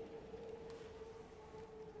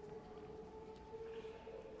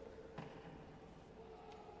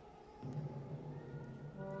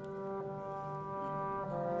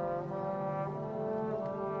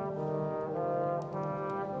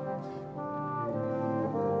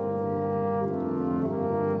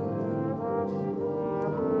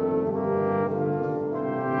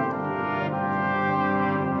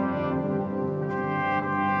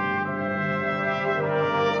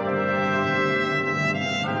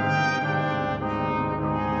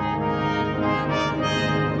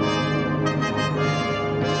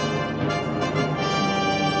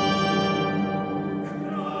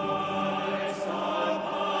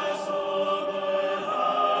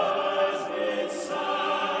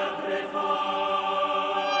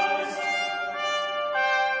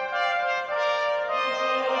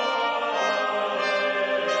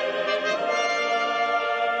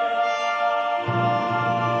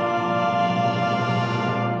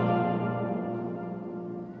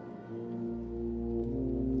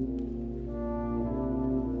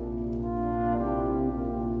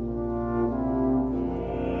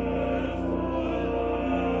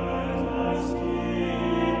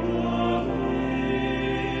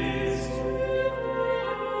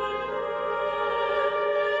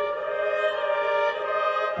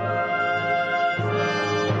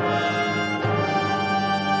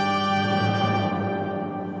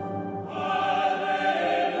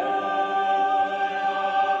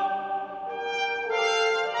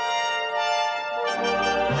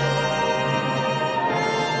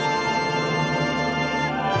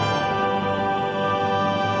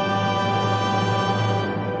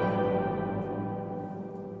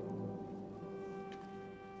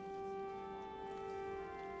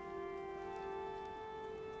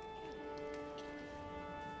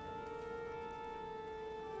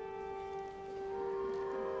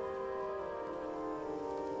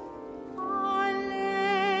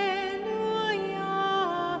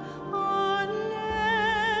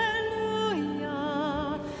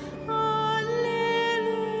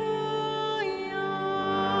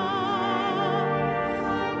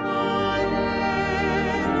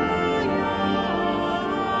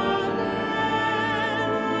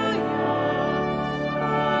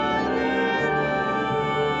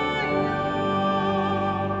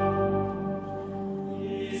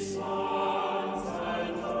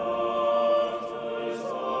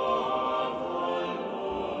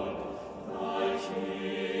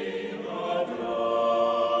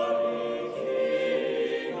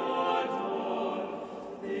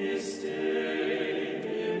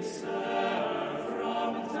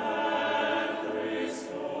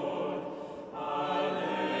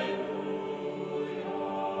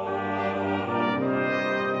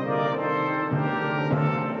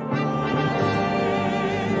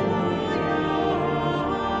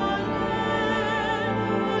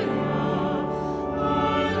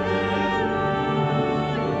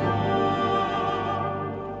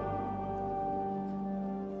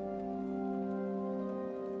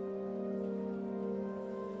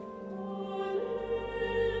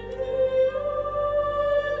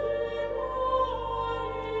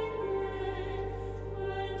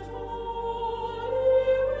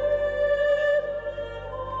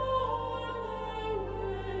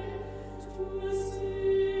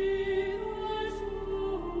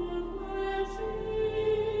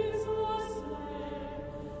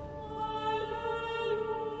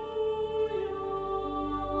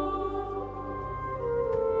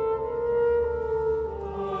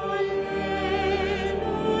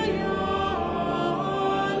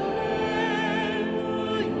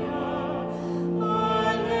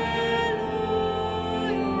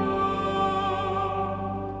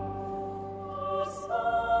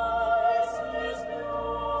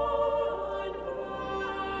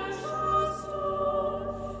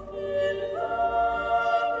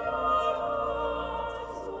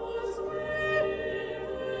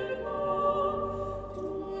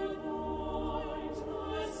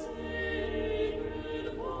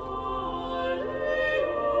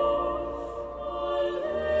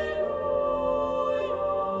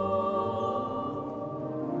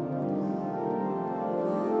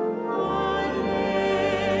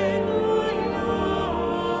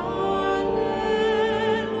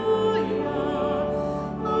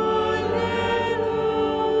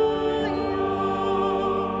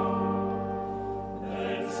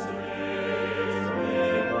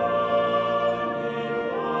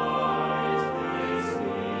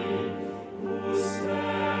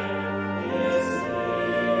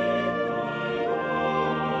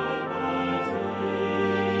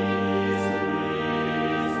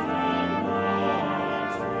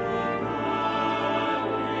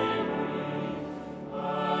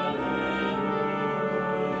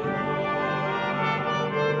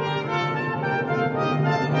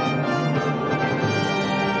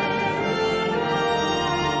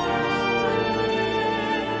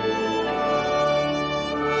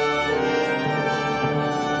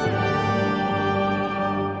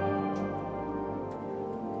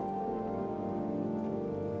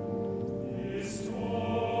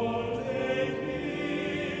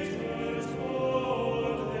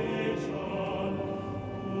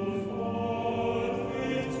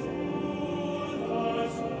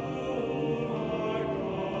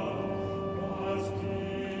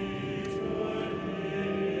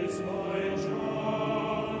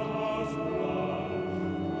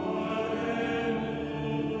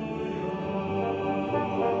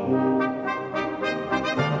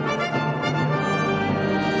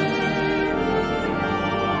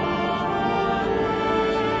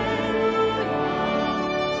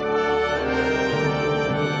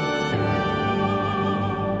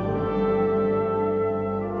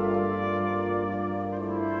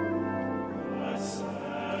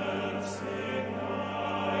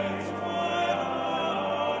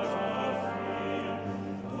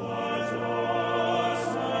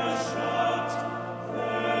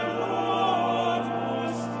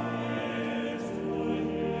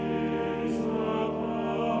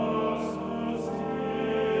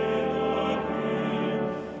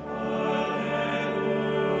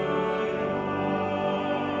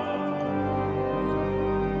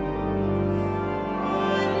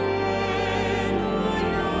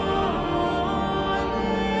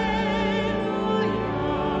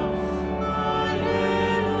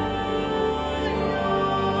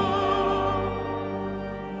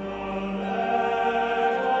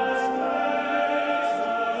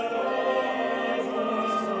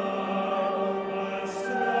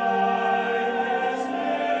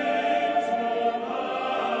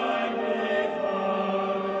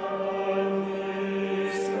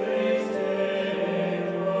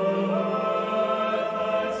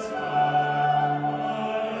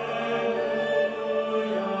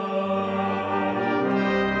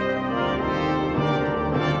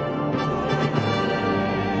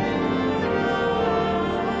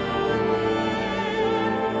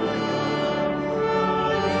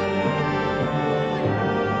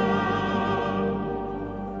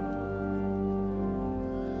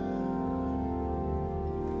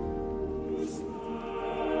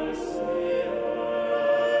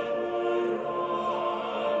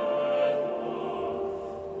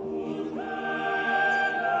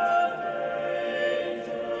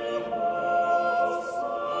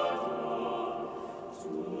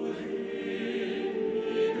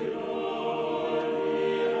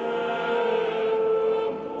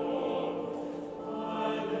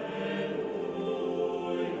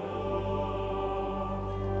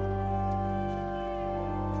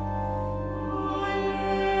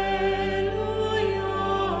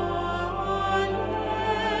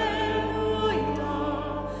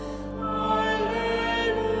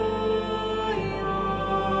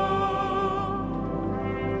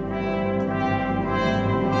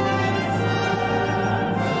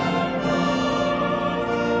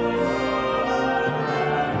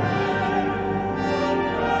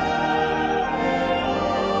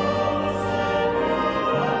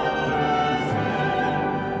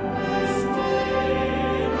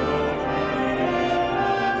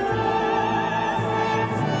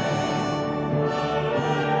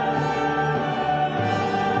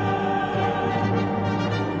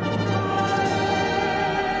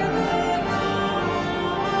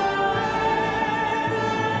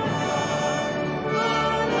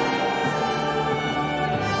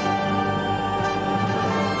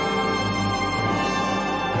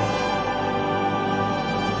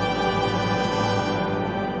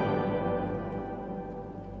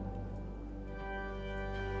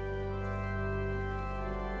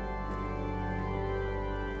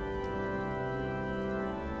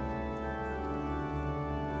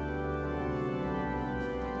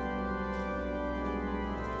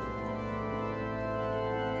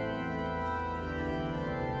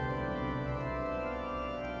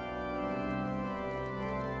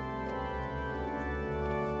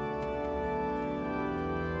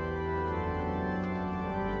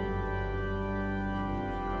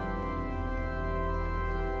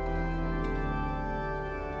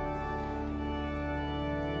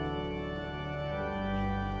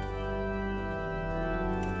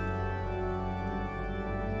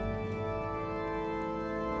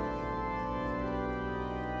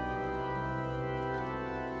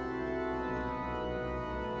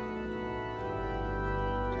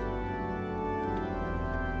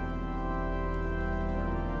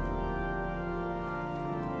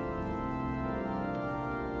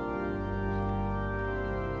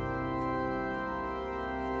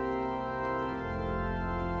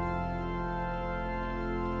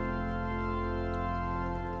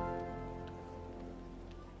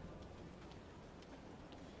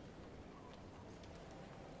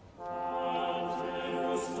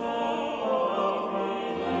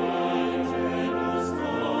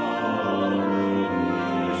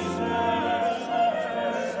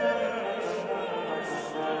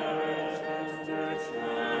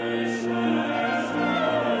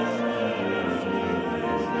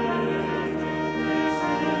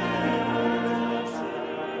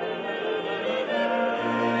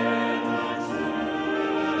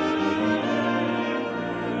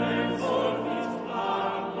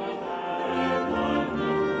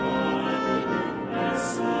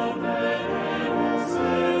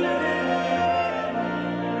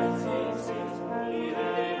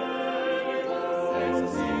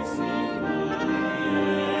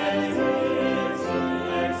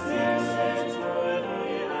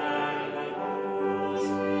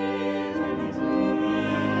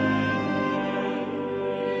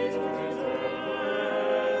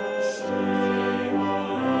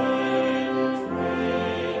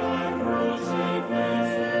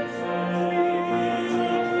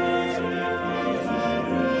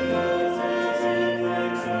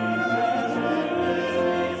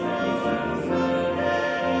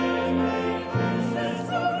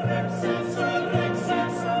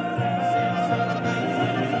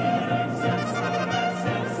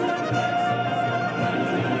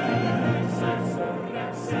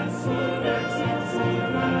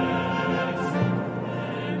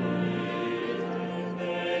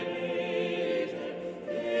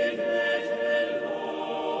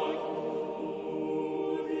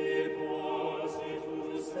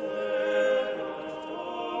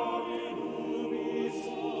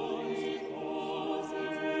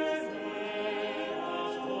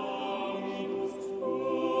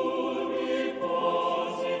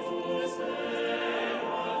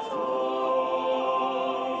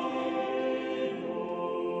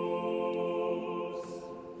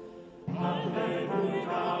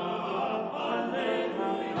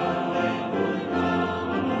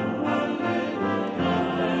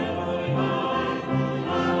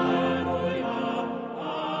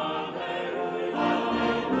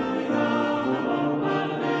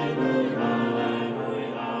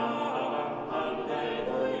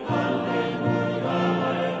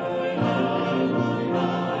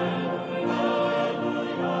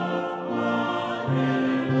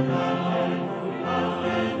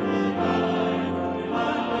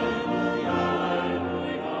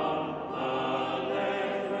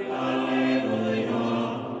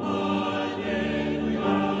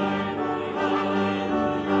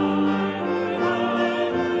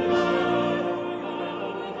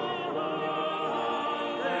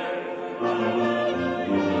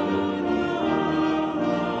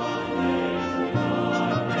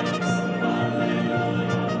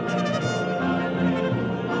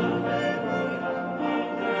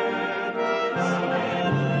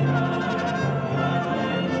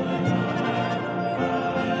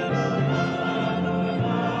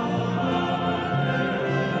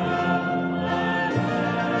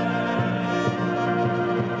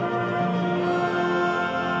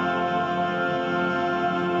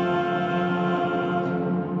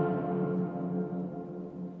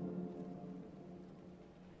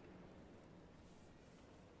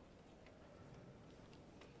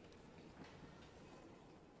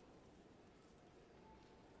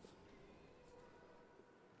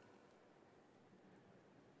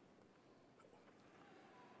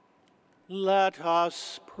 Let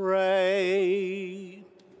us pray.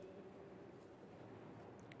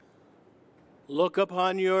 Look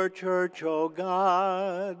upon your church, O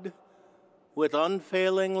God, with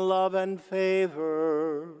unfailing love and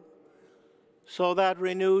favor, so that,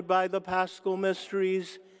 renewed by the Paschal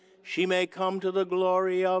mysteries, she may come to the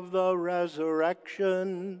glory of the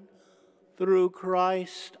resurrection, through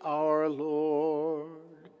Christ our Lord.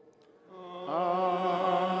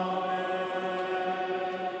 Amen.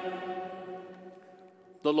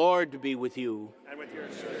 The Lord be with you. And with your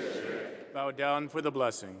spirit. Bow down for the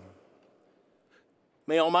blessing.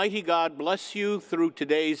 May Almighty God bless you through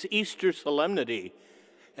today's Easter solemnity,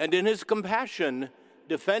 and in his compassion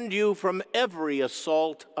defend you from every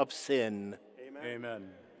assault of sin. Amen. Amen.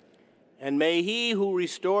 And may he who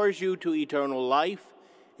restores you to eternal life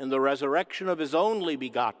in the resurrection of his only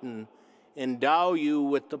begotten endow you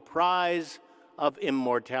with the prize of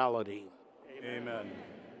immortality. Amen.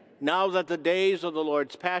 Now that the days of the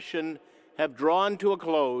Lord's Passion have drawn to a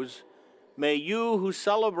close, may you who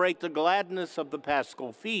celebrate the gladness of the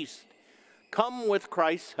Paschal feast come with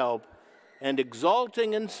Christ's help and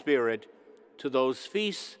exalting in spirit to those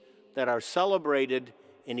feasts that are celebrated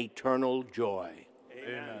in eternal joy.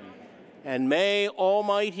 Amen. And may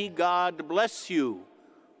Almighty God bless you,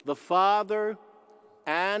 the Father,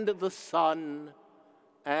 and the Son,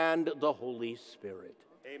 and the Holy Spirit.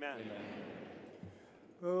 Amen.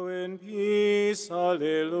 Go in peace,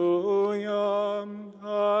 Alleluia,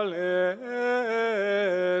 Alleluia.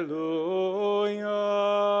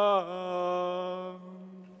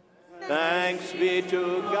 Thanks be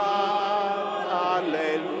to God.